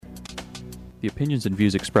The opinions and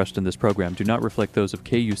views expressed in this program do not reflect those of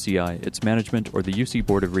KUCI, its management, or the UC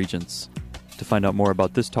Board of Regents. To find out more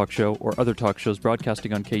about this talk show or other talk shows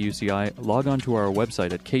broadcasting on KUCI, log on to our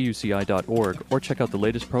website at kuci.org or check out the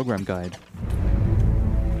latest program guide.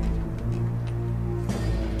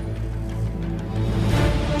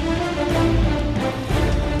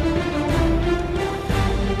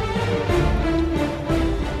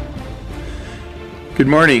 Good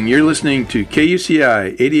morning. You're listening to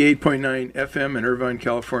KUCI 88.9 FM in Irvine,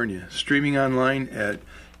 California, streaming online at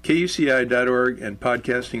kuci.org and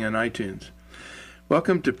podcasting on iTunes.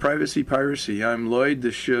 Welcome to Privacy Piracy. I'm Lloyd,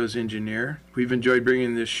 this show's engineer. We've enjoyed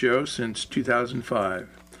bringing this show since 2005.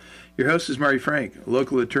 Your host is Mari Frank, a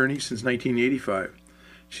local attorney since 1985.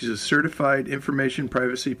 She's a certified information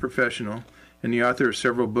privacy professional and the author of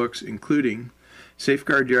several books, including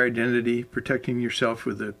Safeguard Your Identity, Protecting Yourself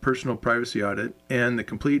with a Personal Privacy Audit, and The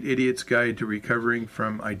Complete Idiot's Guide to Recovering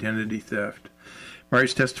from Identity Theft.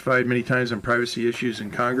 Mari's testified many times on privacy issues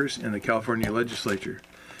in Congress and the California legislature.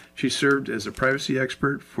 She served as a privacy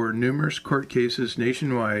expert for numerous court cases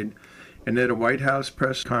nationwide and at a White House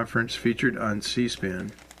press conference featured on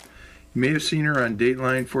C-SPAN. You may have seen her on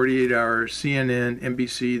Dateline, 48 Hours, CNN,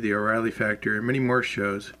 NBC, The O'Reilly Factor, and many more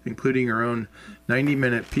shows, including her own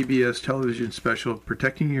 90-minute PBS television special,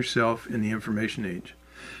 Protecting Yourself in the Information Age.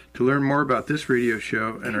 To learn more about this radio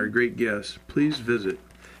show and our great guests, please visit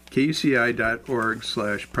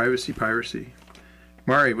kuci.org/privacypiracy.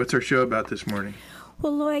 Mari, what's our show about this morning?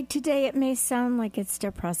 Well, Lloyd, today it may sound like it's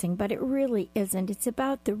depressing, but it really isn't. It's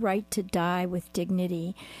about the right to die with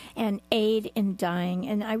dignity and aid in dying.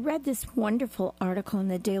 And I read this wonderful article in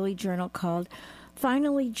the Daily Journal called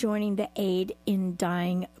Finally Joining the Aid in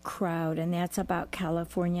Dying Crowd, and that's about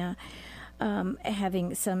California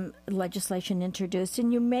having some legislation introduced.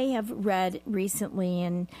 And you may have read recently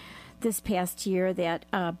in this past year that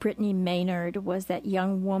Brittany Maynard was that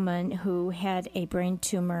young woman who had a brain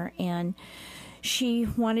tumor, and she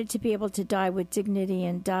wanted to be able to die with dignity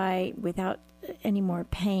and die without any more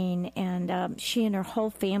pain. And she and her whole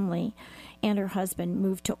family and her husband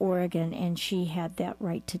moved to Oregon, and she had that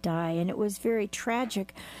right to die. And it was very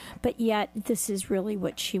tragic, but yet this is really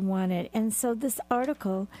what she wanted. And so this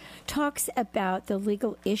article talks about the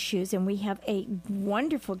legal issues, and we have a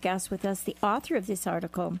wonderful guest with us. The author of this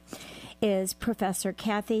article is Professor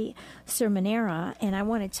Kathy Cerminara, and I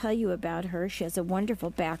want to tell you about her. She has a wonderful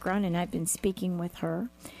background, and I've been speaking with her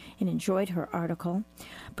and enjoyed her article.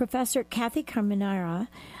 Professor Kathy Cerminara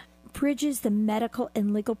bridges the medical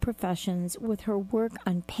and legal professions with her work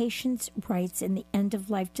on patients' rights in the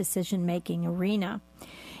end-of-life decision-making arena.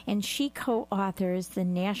 And she co-authors the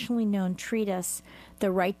nationally known treatise, The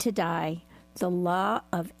Right to Die, The Law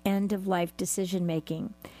of End-of-Life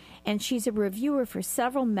Decision-Making. And she's a reviewer for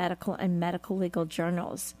several medical and medical legal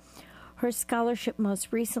journals. Her scholarship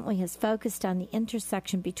most recently has focused on the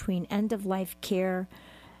intersection between end-of-life care,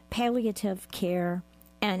 palliative care,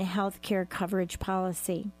 and health care coverage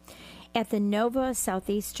policy. At the Nova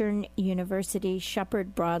Southeastern University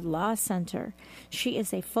Shepard Broad Law Center, she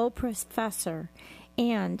is a full professor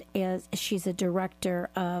and she's a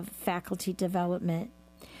director of faculty development.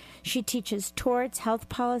 She teaches torts, health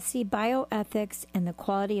policy, bioethics, and the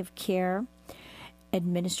quality of care,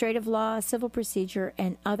 administrative law, civil procedure,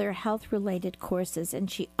 and other health-related courses.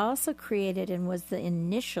 And she also created and was the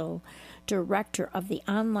initial director of the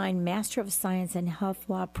online Master of Science in Health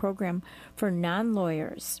Law program for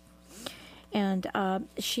non-lawyers. And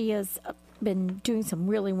she has been doing some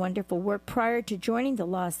really wonderful work. Prior to joining the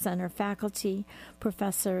Law Center faculty,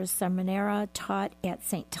 Professor Cerminara taught at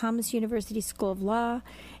St. Thomas University School of Law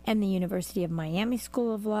and the University of Miami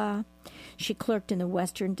School of Law. She clerked in the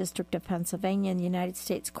Western District of Pennsylvania in the United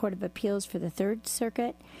States Court of Appeals for the Third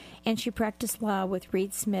Circuit, and she practiced law with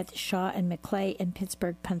Reed Smith, Shaw, and McClay in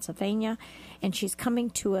Pittsburgh, Pennsylvania. And she's coming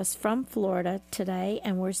to us from Florida today,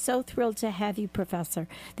 and we're so thrilled to have you, Professor.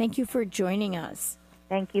 Thank you for joining us.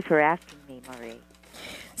 Thank you for asking me, Marie.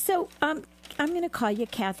 So I'm going to call you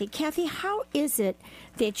Kathy. Kathy, how is it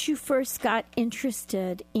that you first got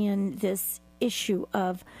interested in this issue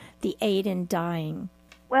of the aid in dying?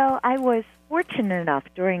 Well, I was fortunate enough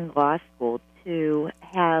during law school to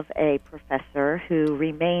have a professor who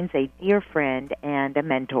remains a dear friend and a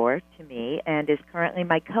mentor to me and is currently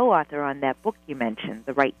my co-author on that book you mentioned,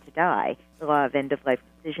 The Right to Die, The Law of End-of-Life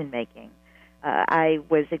Decision-Making. I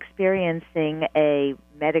was experiencing a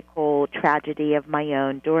medical tragedy of my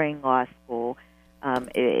own during law school.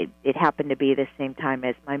 It happened to be the same time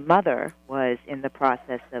as my mother was in the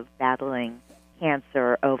process of battling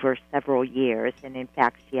cancer over several years, and in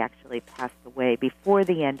fact she actually passed away before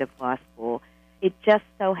the end of law school it just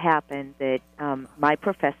so happened that my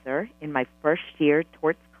professor in my first year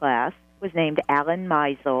torts class was named Alan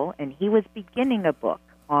Meisel, and he was beginning a book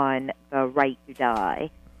on the right to die.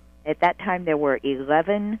 At that time, there were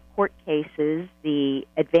 11 court cases. The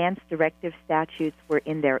advanced directive statutes were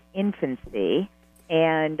in their infancy,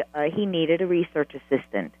 and he needed a research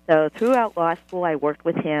assistant. So throughout law school, I worked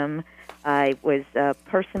with him. I was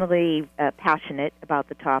personally passionate about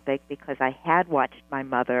the topic because I had watched my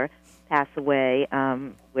mother pass away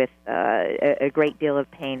with a great deal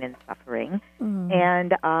of pain and suffering.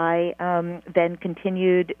 And I then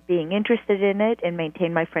continued being interested in it and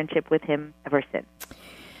maintained my friendship with him ever since.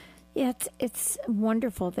 Yeah, it's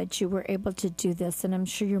wonderful that you were able to do this, and I'm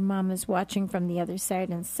sure your mom is watching from the other side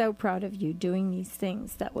and so proud of you doing these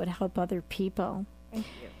things that would help other people. Thank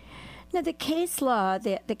you. Now, the case law,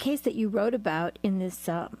 the case that you wrote about in this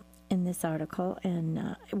article,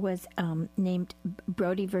 and was named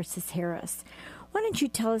Brody versus Harris. Why don't you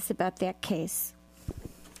tell us about that case?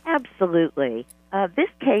 Absolutely. This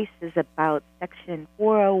case is about Section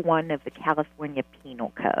 401 of the California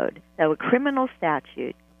Penal Code, so a criminal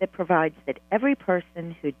statute that provides that every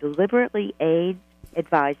person who deliberately aids,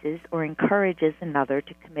 advises, or encourages another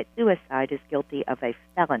to commit suicide is guilty of a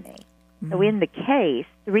felony. So in the case,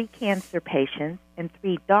 3 cancer patients and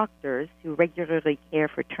 3 doctors who regularly care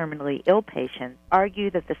for terminally ill patients argue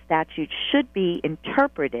that the statute should be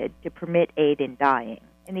interpreted to permit aid in dying.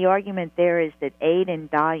 And the argument there is that aid in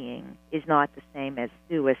dying is not the same as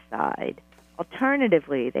suicide.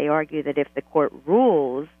 Alternatively, they argue that if the court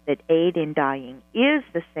rules that aid in dying is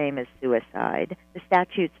the same as suicide, the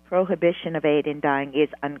statute's prohibition of aid in dying is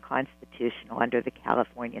unconstitutional under the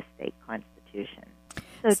California state constitution.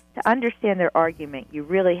 So to understand their argument, you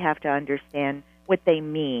really have to understand what they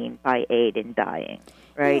mean by aid in dying,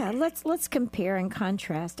 right? Yeah, let's compare and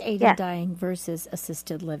contrast aid in dying versus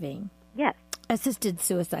assisted living. Yes. Assisted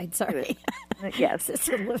suicide, sorry. Yes.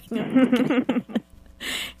 Assisted living.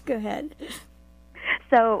 Go ahead.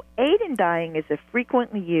 So aid in dying is a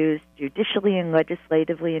frequently used, judicially and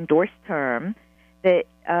legislatively endorsed term that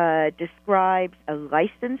describes a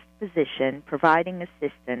licensed physician providing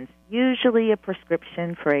assistance, usually a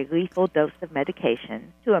prescription for a lethal dose of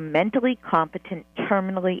medication, to a mentally competent,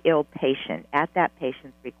 terminally ill patient at that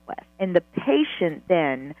patient's request. And the patient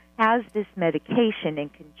then has this medication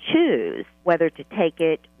and can choose whether to take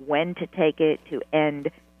it, when to take it, to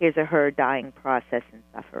end his or her dying process and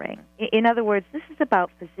suffering. In other words, this is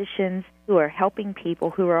about physicians who are helping people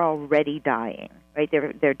who are already dying, right?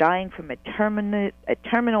 They're dying from a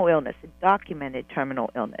terminal illness, a documented terminal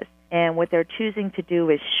illness. And what they're choosing to do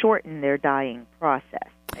is shorten their dying process.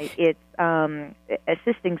 Right? It's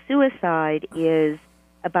assisting suicide is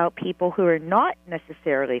about people who are not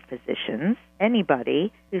necessarily physicians,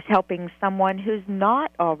 anybody who's helping someone who's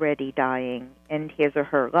not already dying in his or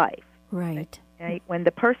her life. Right. Right? When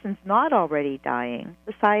the person's not already dying,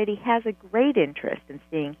 society has a great interest in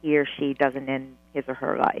seeing he or she doesn't end his or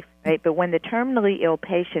her life. Right? But when the terminally ill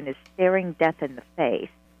patient is staring death in the face,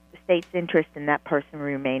 the state's interest in that person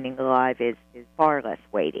remaining alive is far less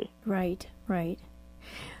weighty. Right, right.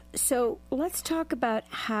 So let's talk about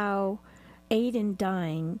how aid in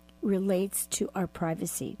dying relates to our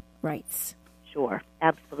privacy rights. Sure,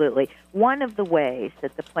 absolutely. One of the ways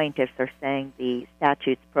that the plaintiffs are saying the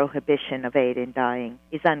statute's prohibition of aid in dying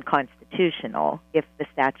is unconstitutional, if the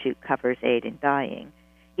statute covers aid in dying,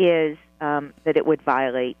 is that it would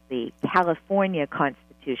violate the California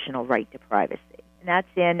constitutional right to privacy. And that's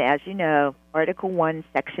in, as you know, Article 1,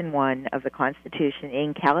 Section 1 of the Constitution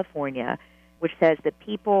in California, which says that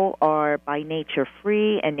people are by nature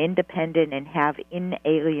free and independent and have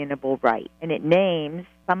inalienable rights. And it names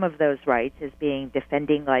some of those rights as being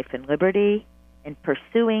defending life and liberty and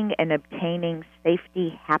pursuing and obtaining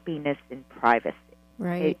safety, happiness, and privacy.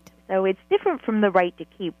 Right. So it's different from the right to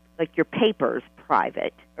keep, like, your papers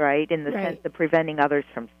private, right, in the sense of preventing others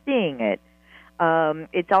from seeing it.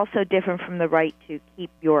 It's also different from the right to keep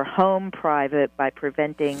your home private by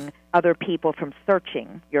preventing other people from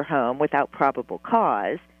searching your home without probable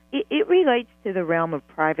cause. It relates to the realm of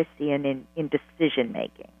privacy and in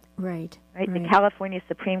decision-making. Right. The California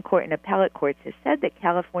Supreme Court and appellate courts have said that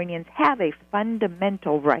Californians have a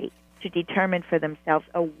fundamental right to determine for themselves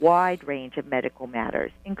a wide range of medical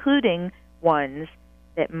matters, including ones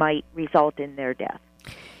that might result in their death.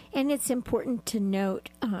 And it's important to note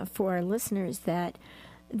for our listeners that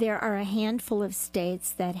there are a handful of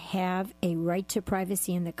states that have a right to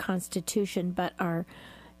privacy in the Constitution, but our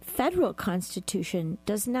federal Constitution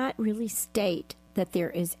does not really state that there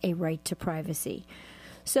is a right to privacy.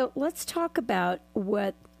 So let's talk about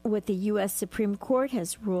what the U.S. Supreme Court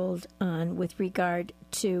has ruled on with regard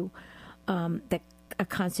to a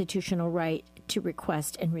constitutional right to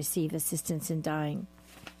request and receive assistance in dying.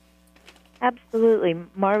 Absolutely.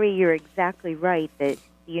 Mari, you're exactly right that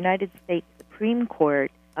the United States Supreme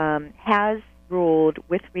Court has ruled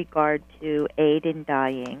with regard to aid in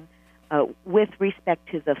dying with respect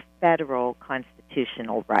to the federal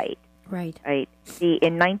constitutional right. Right.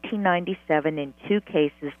 In 1997, in two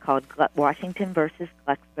cases called Washington versus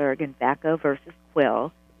Glucksberg and Vacco versus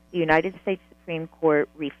Quill, the United States Supreme Court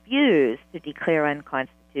refused to declare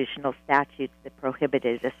unconstitutional statutes that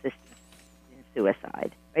prohibited assistance in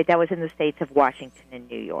suicide. Right. That was in the states of Washington and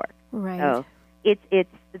New York. Right. So it's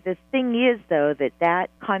the thing is though that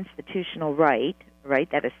constitutional right,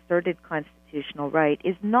 that asserted constitutional right,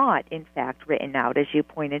 is not in fact written out, as you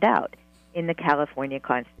pointed out, in the California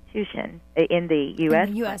Constitution, in the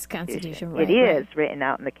U.S. Constitution. Right, it is written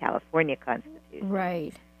out in the California Constitution.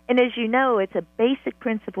 Right. And as you know, it's a basic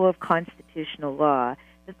principle of constitutional law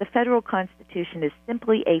that the federal Constitution is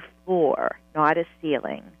simply a floor, not a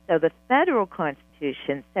ceiling. So the federal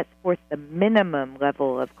Constitution sets forth the minimum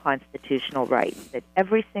level of constitutional rights that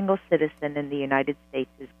every single citizen in the United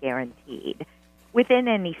States is guaranteed. Within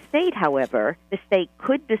any state, however, the state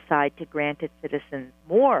could decide to grant its citizens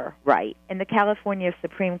more rights. And the California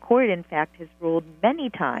Supreme Court, in fact, has ruled many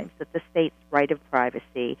times that the state's right of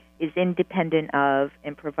privacy is independent of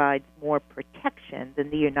and provides more protection than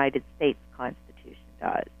the United States Constitution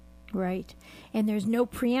does. Right. And there's no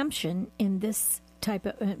preemption in this type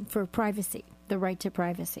of for privacy, the right to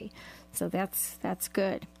privacy. So that's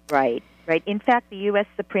good. Right. In fact, the U.S.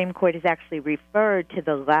 Supreme Court has actually referred to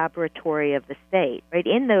the laboratory of the state. Right.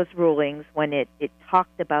 In those rulings, when it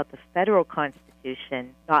talked about the federal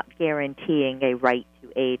Constitution not guaranteeing a right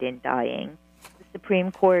to aid in dying, the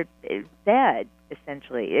Supreme Court said,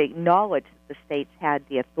 essentially, acknowledged that the states had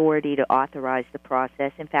the authority to authorize the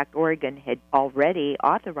process. In fact, Oregon had already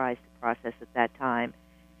authorized the process at that time,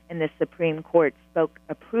 and the Supreme Court spoke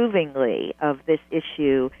approvingly of this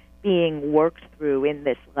issue being worked through in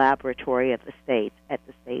this laboratory of the states at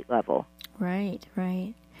the state level. Right.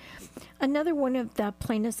 Another one of the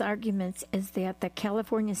plaintiff's arguments is that the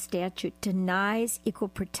California statute denies equal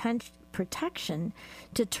protection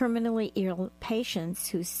to terminally ill patients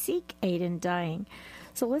who seek aid in dying.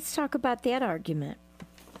 So let's talk about that argument.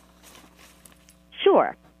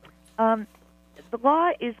 Sure. The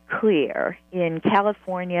law is clear in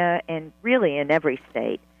California and really in every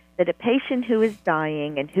state that a patient who is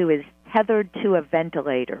dying and who is tethered to a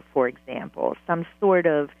ventilator, for example, some sort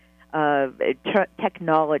of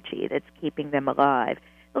technology that's keeping them alive,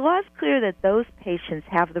 the law is clear that those patients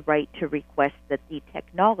have the right to request that the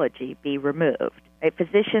technology be removed.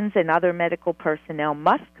 Physicians and other medical personnel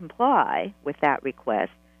must comply with that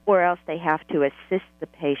request, or else they have to assist the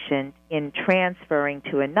patient in transferring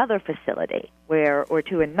to another facility or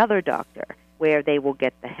to another doctor where they will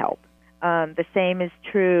get the help. The same is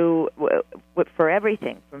true for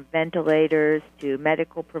everything, from ventilators to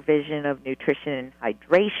medical provision of nutrition and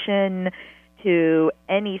hydration to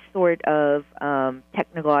any sort of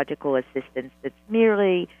technological assistance that's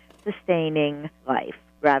merely sustaining life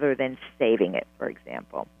rather than saving it, for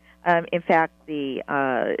example. In fact, the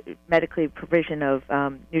medical provision of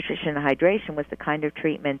nutrition and hydration was the kind of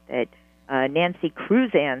treatment that Nancy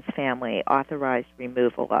Cruzan's family authorized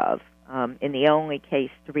removal of in the only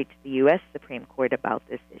case to reach the U.S. Supreme Court about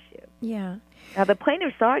this issue. Yeah. Now, the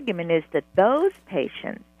plaintiff's argument is that those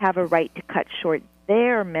patients have a right to cut short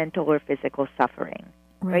their mental or physical suffering.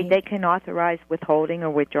 Right? They can authorize withholding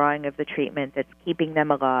or withdrawing of the treatment that's keeping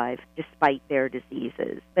them alive despite their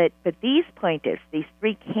diseases. But these plaintiffs, these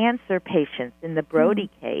 3 cancer patients in the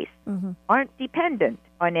Brody case, aren't dependent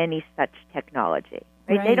on any such technology.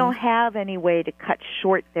 Right? They don't have any way to cut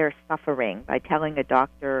short their suffering by telling a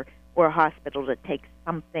doctor or a hospital to take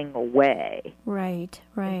something away. Right.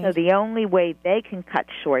 And so the only way they can cut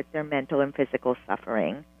short their mental and physical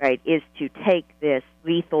suffering, is to take this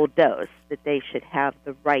lethal dose that they should have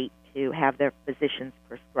the right to have their physicians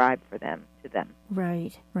prescribe to them.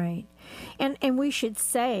 Right. And we should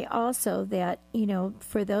say also that,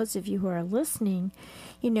 for those of you who are listening,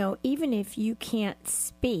 even if you can't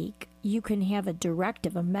speak, you can have a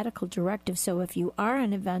directive, a medical directive. So if you are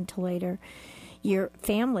on a ventilator, your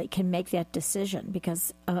family can make that decision,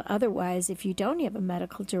 because otherwise, if you don't have a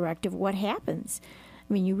medical directive, what happens?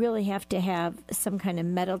 I mean, you really have to have some kind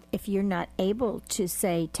of if you're not able to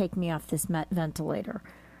say, take me off this ventilator,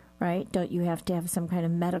 right? Don't you have to have some kind of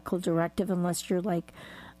medical directive unless you're like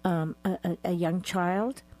a young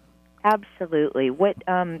child? Absolutely. What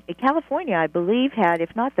California, I believe, had,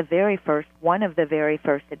 if not the very first, one of the very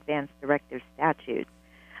first advance directive statutes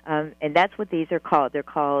And that's what these are called. They're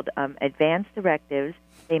called advance directives.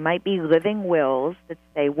 They might be living wills that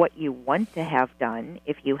say what you want to have done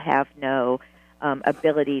if you have no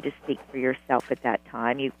ability to speak for yourself at that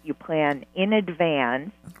time. You plan in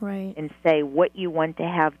advance Right. and say what you want to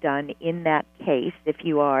have done in that case if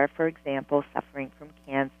you are, for example, suffering from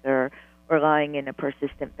cancer or lying in a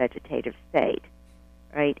persistent vegetative state.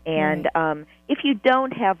 Right? And if you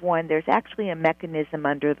don't have one, there's actually a mechanism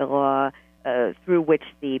under the law through which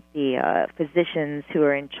the physicians who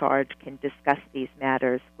are in charge can discuss these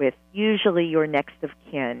matters with usually your next of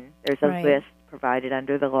kin. There's a list provided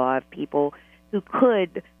under the law of people who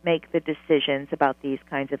could make the decisions about these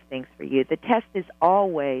kinds of things for you. The test is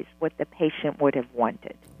always what the patient would have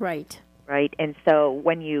wanted. Right. Right? And so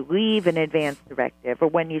when you leave an advance directive or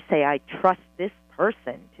when you say, I trust this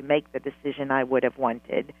person to make the decision I would have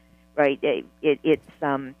wanted, right, it's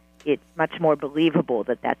much more believable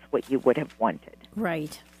that that's what you would have wanted.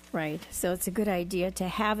 Right, right. So it's a good idea to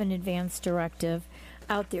have an advance directive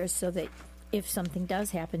out there so that if something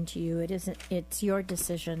does happen to you, it's your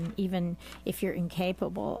decision, even if you're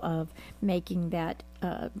incapable of making that,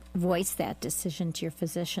 voice that decision to your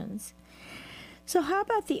physicians. So how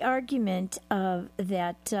about the argument of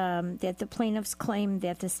that the plaintiffs claim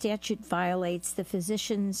that the statute violates the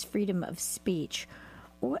physician's freedom of speech?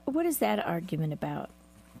 What is that argument about?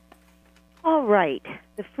 All right.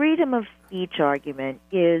 The freedom of speech argument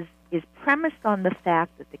is premised on the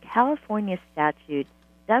fact that the California statute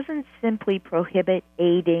doesn't simply prohibit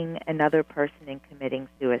aiding another person in committing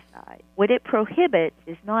suicide. What it prohibits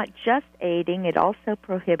is not just aiding, it also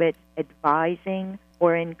prohibits advising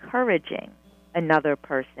or encouraging another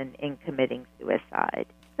person in committing suicide.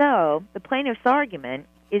 So the plaintiff's argument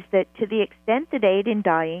is that to the extent that aid in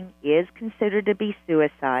dying is considered to be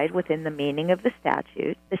suicide within the meaning of the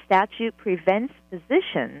statute prevents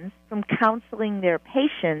physicians from counseling their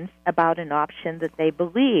patients about an option that they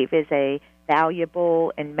believe is a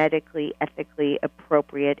valuable and medically, ethically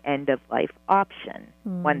appropriate end-of-life option,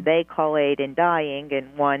 one they call aid in dying,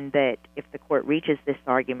 and one that, if the court reaches this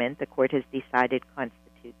argument, the court has decided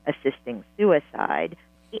constitutes assisting suicide.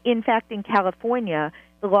 In fact, in California,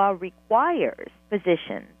 the law requires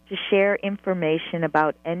physicians to share information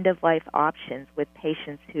about end-of-life options with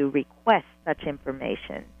patients who request such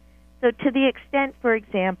information. So to the extent, for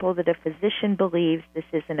example, that a physician believes this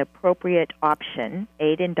is an appropriate option,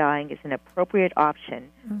 aid in dying is an appropriate option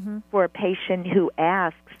for a patient who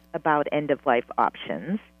asks about end-of-life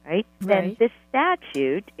options, right? Then this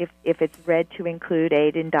statute, if it's read to include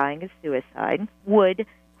aid in dying as suicide, would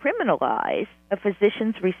criminalize a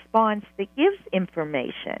physician's response that gives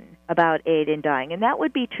information about aid in dying. And that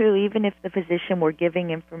would be true even if the physician were giving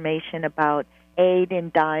information about aid in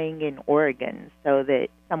dying in Oregon, so that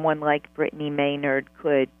someone like Brittany Maynard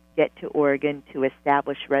could get to Oregon to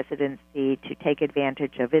establish residency to take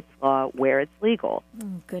advantage of its law where it's legal.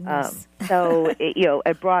 Goodness. So,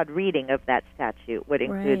 a broad reading of that statute would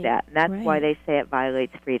include that. And that's why they say it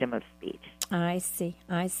violates freedom of speech. I see.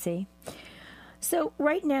 So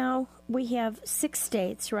right now we have 6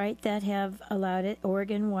 states, right, that have allowed it: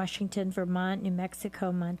 Oregon, Washington, Vermont, New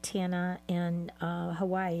Mexico, Montana, and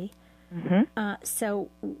Hawaii. So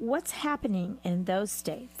what's happening in those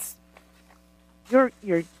states? You're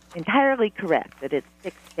entirely correct that it's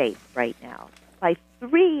 6 states right now. By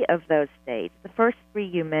 3 of those states, the first 3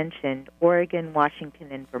 you mentioned, Oregon,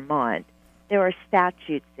 Washington, and Vermont, there are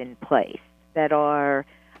statutes in place that are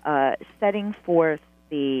setting forth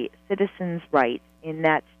the citizens' rights in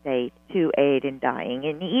that state to aid in dying.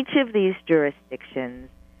 In each of these jurisdictions,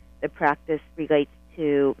 the practice relates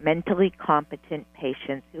to mentally competent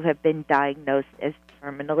patients who have been diagnosed as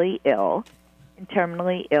terminally ill. And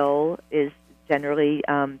terminally ill is generally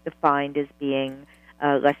defined as being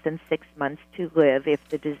less than 6 months to live if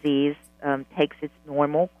the disease takes its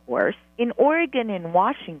normal course. In Oregon and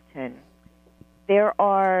Washington, there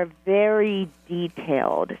are very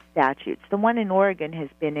detailed statutes. The one in Oregon has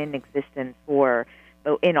been in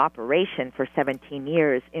operation for 17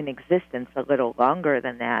 years, in existence a little longer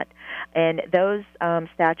than that. And those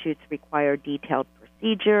statutes require detailed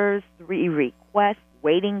procedures, 3 requests,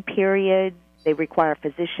 waiting periods. They require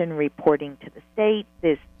physician reporting to the state.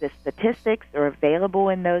 The statistics are available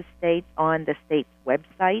in those states on the state's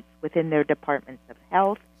websites within their departments of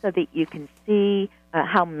health, so that you can see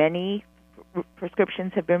how many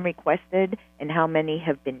prescriptions have been requested and how many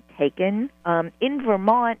have been taken. In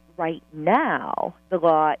Vermont right now, the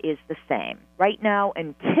law is the same. Right now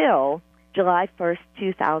until July 1st,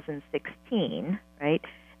 2016, right,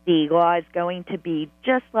 the law is going to be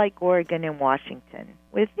just like Oregon and Washington,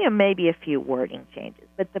 with maybe a few wording changes.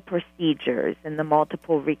 But the procedures and the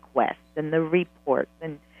multiple requests and the reports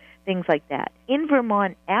and things like that. In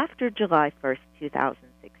Vermont, after July 1st,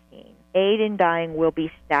 2016, aid in dying will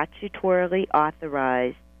be statutorily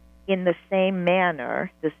authorized in the same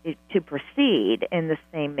manner, to proceed in the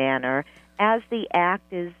same manner as the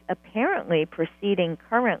act is apparently proceeding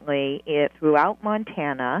currently throughout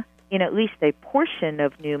Montana, in at least a portion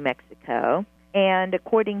of New Mexico, and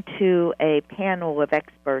according to a panel of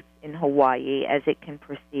experts in Hawaii, as it can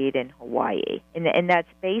proceed in Hawaii. And that's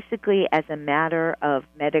basically as a matter of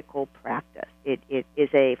medical practice. It is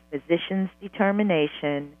a physician's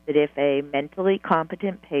determination that if a mentally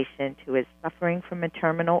competent patient who is suffering from a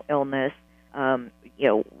terminal illness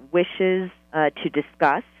wishes to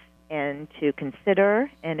discuss and to consider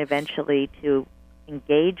and eventually to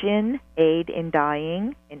engage in aid in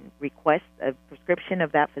dying and request a prescription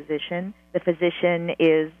of that physician, the physician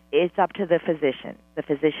it's up to the physician. The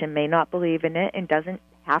physician may not believe in it and doesn't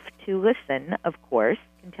have to listen, of course,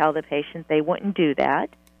 can tell the patient they wouldn't do that,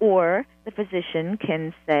 or the physician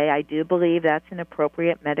can say, I do believe that's an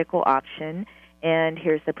appropriate medical option, and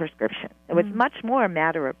here's the prescription. So it's much more a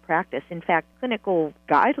matter of practice. In fact, clinical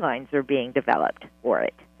guidelines are being developed for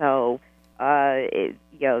it. So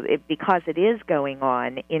because it is going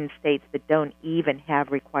on in states that don't even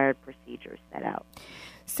have required procedures set out.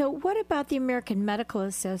 So what about the American Medical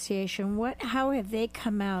Association? How have they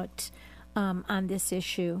come out on this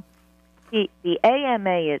issue? The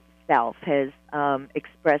AMA itself has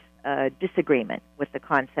expressed disagreement with the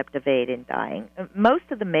concept of aid in dying. Most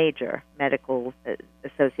of the major medical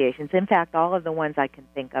associations, in fact, all of the ones I can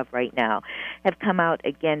think of right now, have come out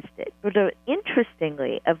against it. But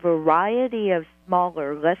interestingly, a variety of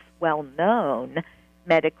smaller, less well-known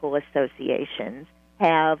medical associations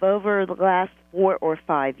have, over the last 4 or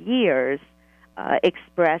 5 years,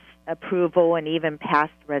 expressed approval and even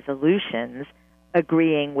passed resolutions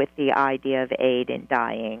agreeing with the idea of aid in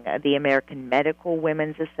dying. The American Medical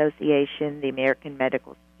Women's Association, the American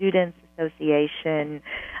Medical Students Association,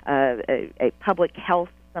 some public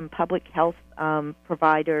health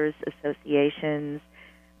providers associations.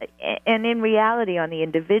 And in reality, on the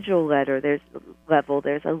individual level,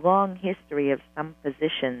 there's a long history of some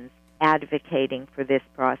physicians advocating for this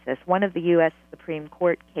process. One of the U.S. Supreme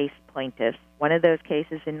Court case plaintiffs, one of those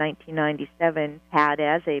cases in 1997, had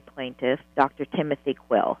as a plaintiff Dr. Timothy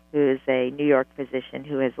Quill, who is a New York physician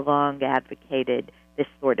who has long advocated this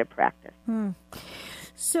sort of practice.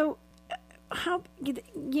 So, how,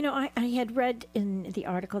 I had read in the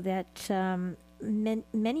article that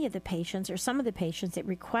many of the patients, or some of the patients that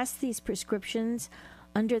request these prescriptions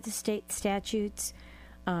under the state statutes,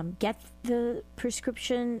 get the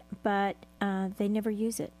prescription, but they never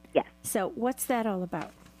use it. Yes. So what's that all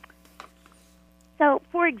about? So,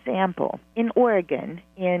 for example, in Oregon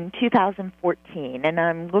in 2014, and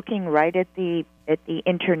I'm looking right at the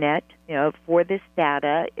internet, for this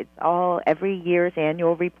data. It's all every year's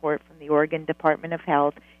annual report from the Oregon Department of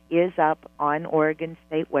Health is up on Oregon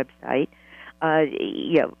State website.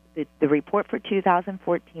 The report for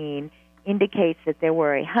 2014 indicates that there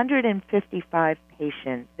were 155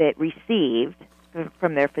 patients that received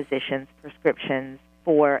from their physicians prescriptions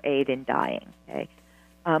for aid in dying. Okay?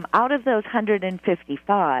 Out of those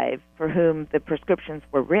 155 for whom the prescriptions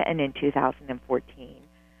were written in 2014,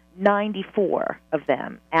 94 of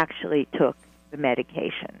them actually took the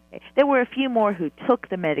medication. Okay? There were a few more who took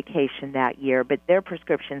the medication that year, but their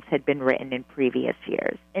prescriptions had been written in previous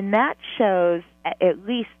years. And that shows at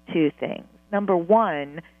least two things. Number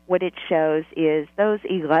one, what it shows is those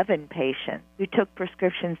 11 patients who took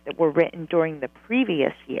prescriptions that were written during the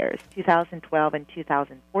previous years, 2012 and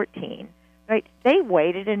 2014, right? They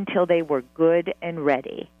waited until they were good and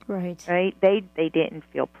ready. Right. Right? They didn't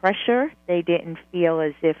feel pressure. They didn't feel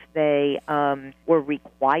as if they were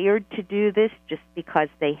required to do this just because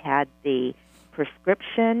they had the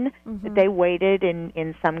prescription. Mm-hmm. They waited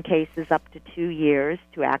in some cases up to 2 years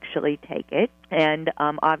to actually take it. And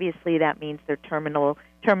obviously that means their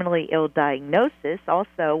terminally ill diagnosis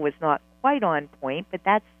also was not quite on point, but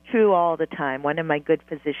that's true all the time. One of my good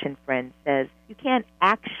physician friends says, you can't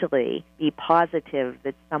actually be positive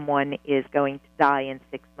that someone is going to die in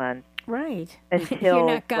 6 months. Right. Until You're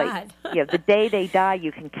not God. The day they die,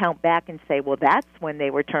 you can count back and say, well, that's when they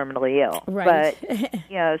were terminally ill. Right. But,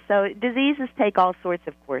 so diseases take all sorts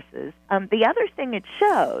of courses. The other thing it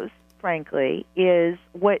shows, frankly, is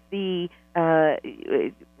what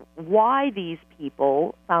why these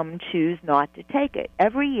people, some choose not to take it.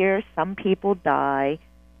 Every year, some people die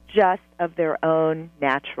just of their own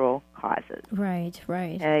natural causes. Right.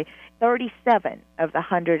 Okay? 37 of the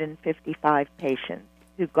 155 patients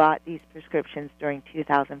who got these prescriptions during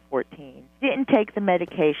 2014 didn't take the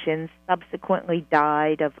medications, subsequently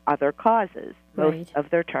died of other causes, most of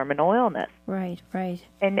their terminal illness. Right.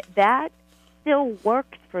 And that still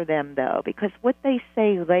works for them, though, because what they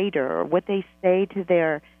say later, or what they say to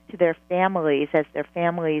their families as their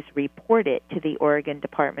families report it to the Oregon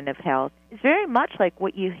Department of Health, is very much like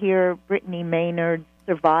what you hear Brittany Maynard's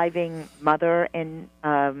surviving mother and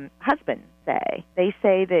husband say. They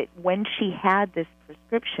say that when she had this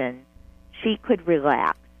prescription, she could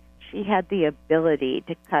relax. She had the ability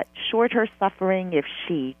to cut short her suffering if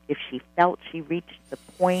she felt she reached the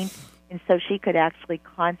point, and so she could actually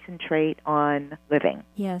concentrate on living.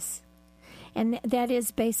 Yes. And that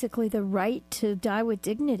is basically the right to die with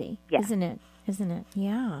dignity, isn't it?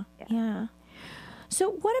 Yeah. So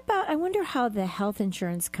what about, I wonder how the health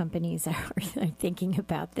insurance companies are thinking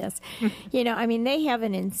about this. They have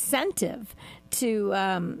an incentive to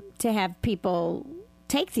have people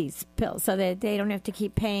take these pills so that they don't have to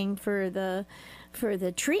keep paying for the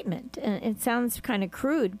treatment. And it sounds kind of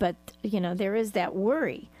crude, but, there is that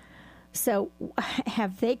worry. So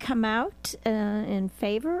have they come out in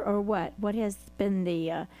favor, or what? What has been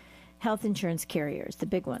the health insurance carriers, the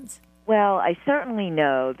big ones? Well, I certainly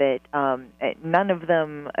know that none of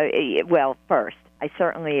them, first, I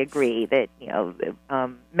certainly agree that,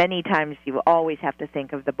 many times you always have to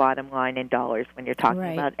think of the bottom line in dollars when you're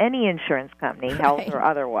talking about any insurance company, health or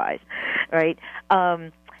otherwise, right?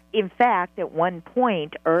 In fact, at one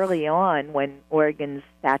point early on when Oregon's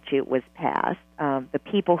statute was passed, the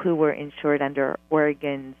people who were insured under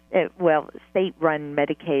Oregon's, state-run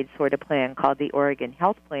Medicaid sort of plan called the Oregon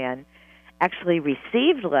Health Plan actually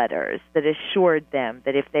received letters that assured them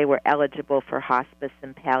that if they were eligible for hospice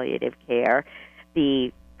and palliative care,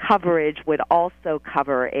 the coverage would also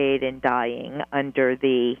cover aid in dying under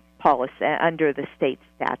the policy, under the state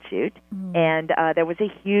statute. And there was a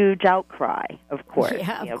huge outcry, of course.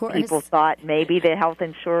 Yeah, of course. People thought maybe the health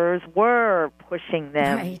insurers were pushing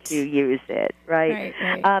them to use it, right?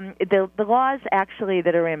 The laws actually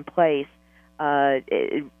that are in place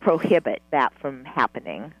prohibit that from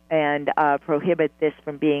happening and prohibit this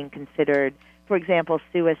from being considered, for example,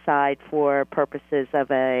 suicide for purposes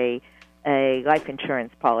of a life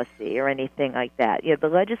insurance policy or anything like that. The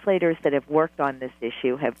legislators that have worked on this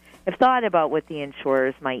issue have thought about what the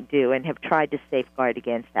insurers might do and have tried to safeguard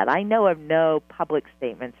against that. I know of no public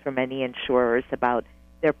statements from any insurers about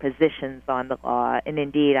their positions on the law, and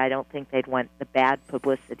indeed I don't think they'd want the bad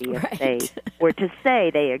publicity if they were to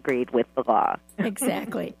say they agreed with the law.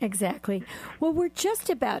 Exactly. Well, we're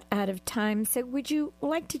just about out of time, so would you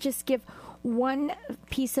like to just give one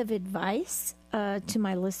piece of advice to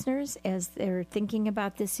my listeners as they're thinking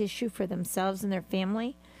about this issue for themselves and their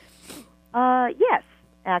family? Yes,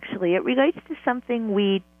 actually. It relates to something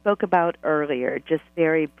we spoke about earlier, just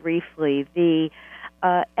very briefly.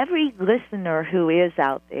 Every listener who is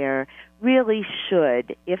out there really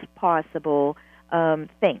should, if possible,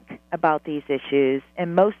 think about these issues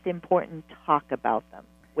and, most important, talk about them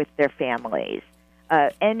with their families.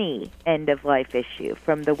 Any end-of-life issue,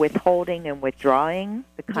 from the withholding and withdrawing,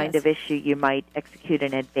 the kind of issue you might execute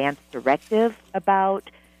an advance directive about,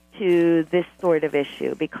 to this sort of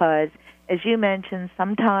issue. Because, as you mentioned,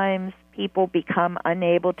 sometimes people become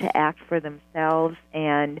unable to act for themselves,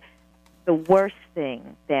 and the worst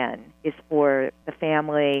thing then is for the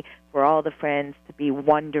family, for all the friends, to be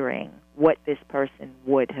wondering what this person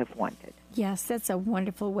would have wanted. Yes, that's a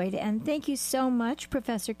wonderful way to end. Thank you so much,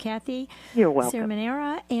 Professor Kathy. You're welcome.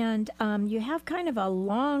 Cerminara. And you have kind of a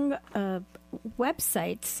long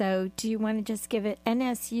website, so do you want to just give it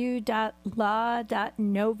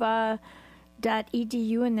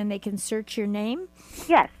nsu.law.nova.edu and then they can search your name?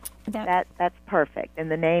 Yes, that's perfect.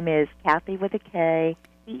 And the name is Kathy with a K,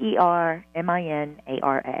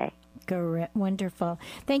 Cerminara. Correct. Wonderful.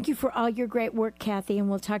 Thank you for all your great work, Kathy, and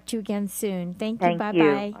we'll talk to you again soon. Thank you.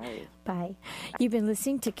 Bye-bye. Bye. You've been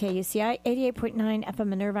listening to KUCI 88.9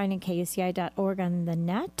 FM in Irvine and KUCI.org on the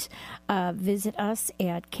net. Visit us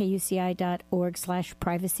at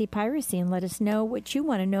KUCI.org/privacy-piracy and let us know what you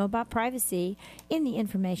want to know about privacy in the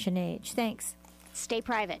information age. Thanks. Stay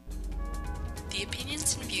private. The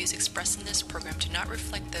opinions and views expressed in this program do not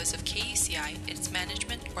reflect those of KUCI, its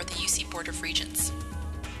management, or the UC Board of Regents.